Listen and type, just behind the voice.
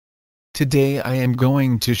Today I am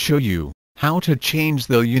going to show you how to change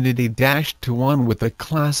the Unity dash to one with a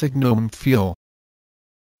classic Gnome feel.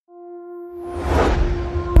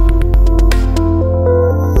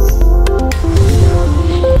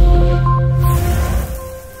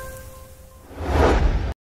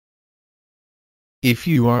 If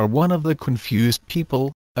you are one of the confused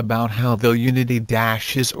people about how the Unity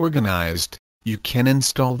dash is organized, you can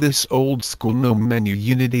install this old school Gnome menu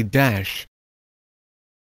Unity dash.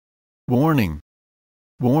 Warning!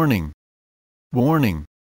 Warning! Warning!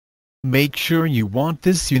 Make sure you want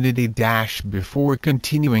this Unity dash before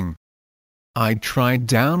continuing. I tried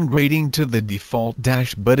downgrading to the default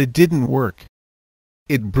dash but it didn't work.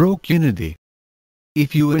 It broke Unity.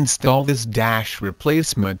 If you install this dash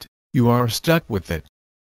replacement, you are stuck with it.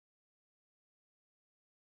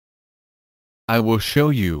 I will show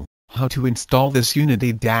you how to install this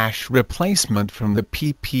Unity dash replacement from the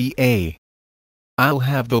PPA. I'll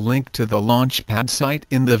have the link to the Launchpad site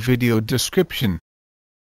in the video description.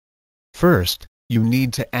 First, you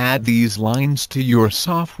need to add these lines to your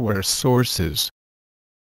software sources.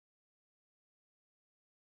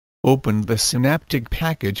 Open the Synaptic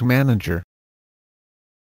Package Manager.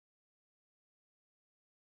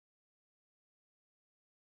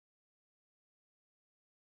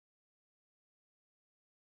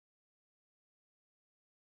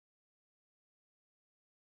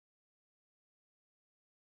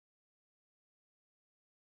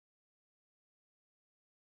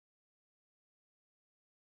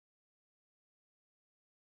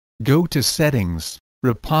 Go to Settings,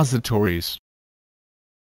 Repositories.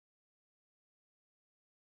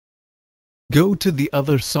 Go to the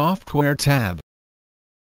Other Software tab.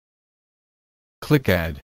 Click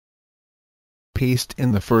Add. Paste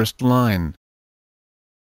in the first line.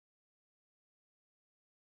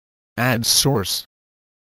 Add source.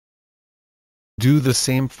 Do the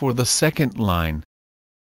same for the second line.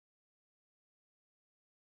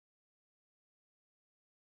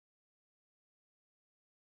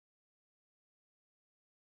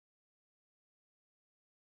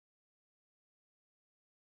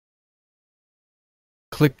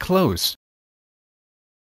 Click Close.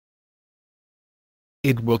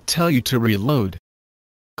 It will tell you to reload.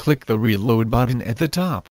 Click the Reload button at the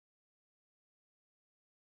top.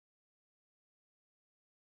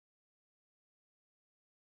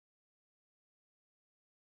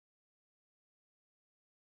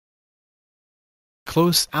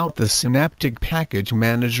 Close out the Synaptic Package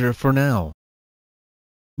Manager for now.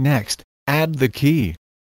 Next, add the key.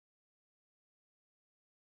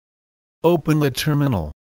 Open the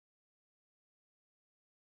terminal.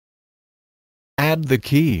 Add the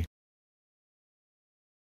key.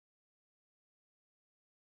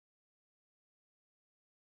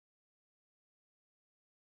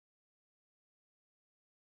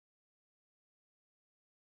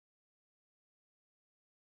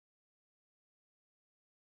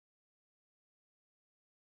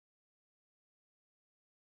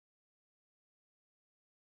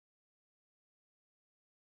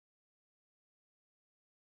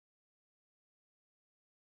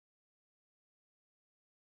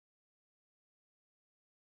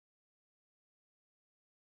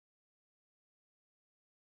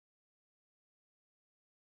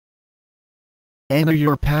 Enter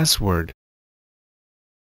your password.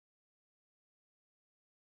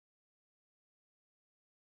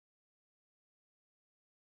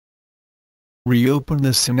 Reopen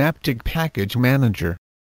the Synaptic Package Manager.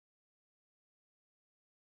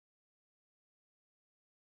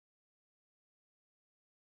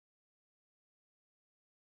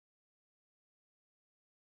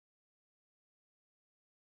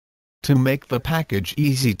 To make the package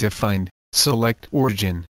easy to find, select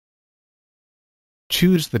Origin.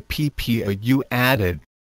 Choose the PPA you added.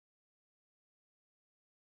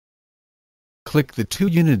 Click the two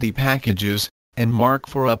Unity packages, and mark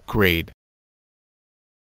for upgrade.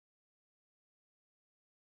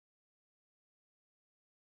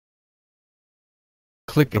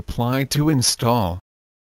 Click Apply to install.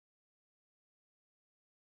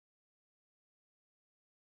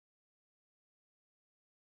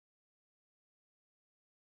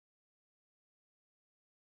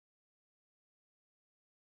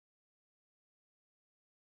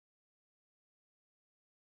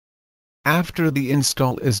 After the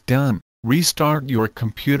install is done, restart your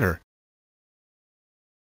computer.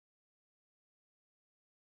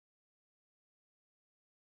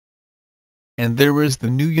 And there is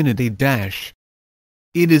the new Unity dash.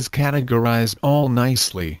 It is categorized all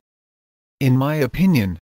nicely. In my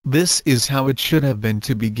opinion, this is how it should have been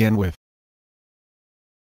to begin with.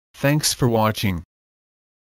 Thanks for watching.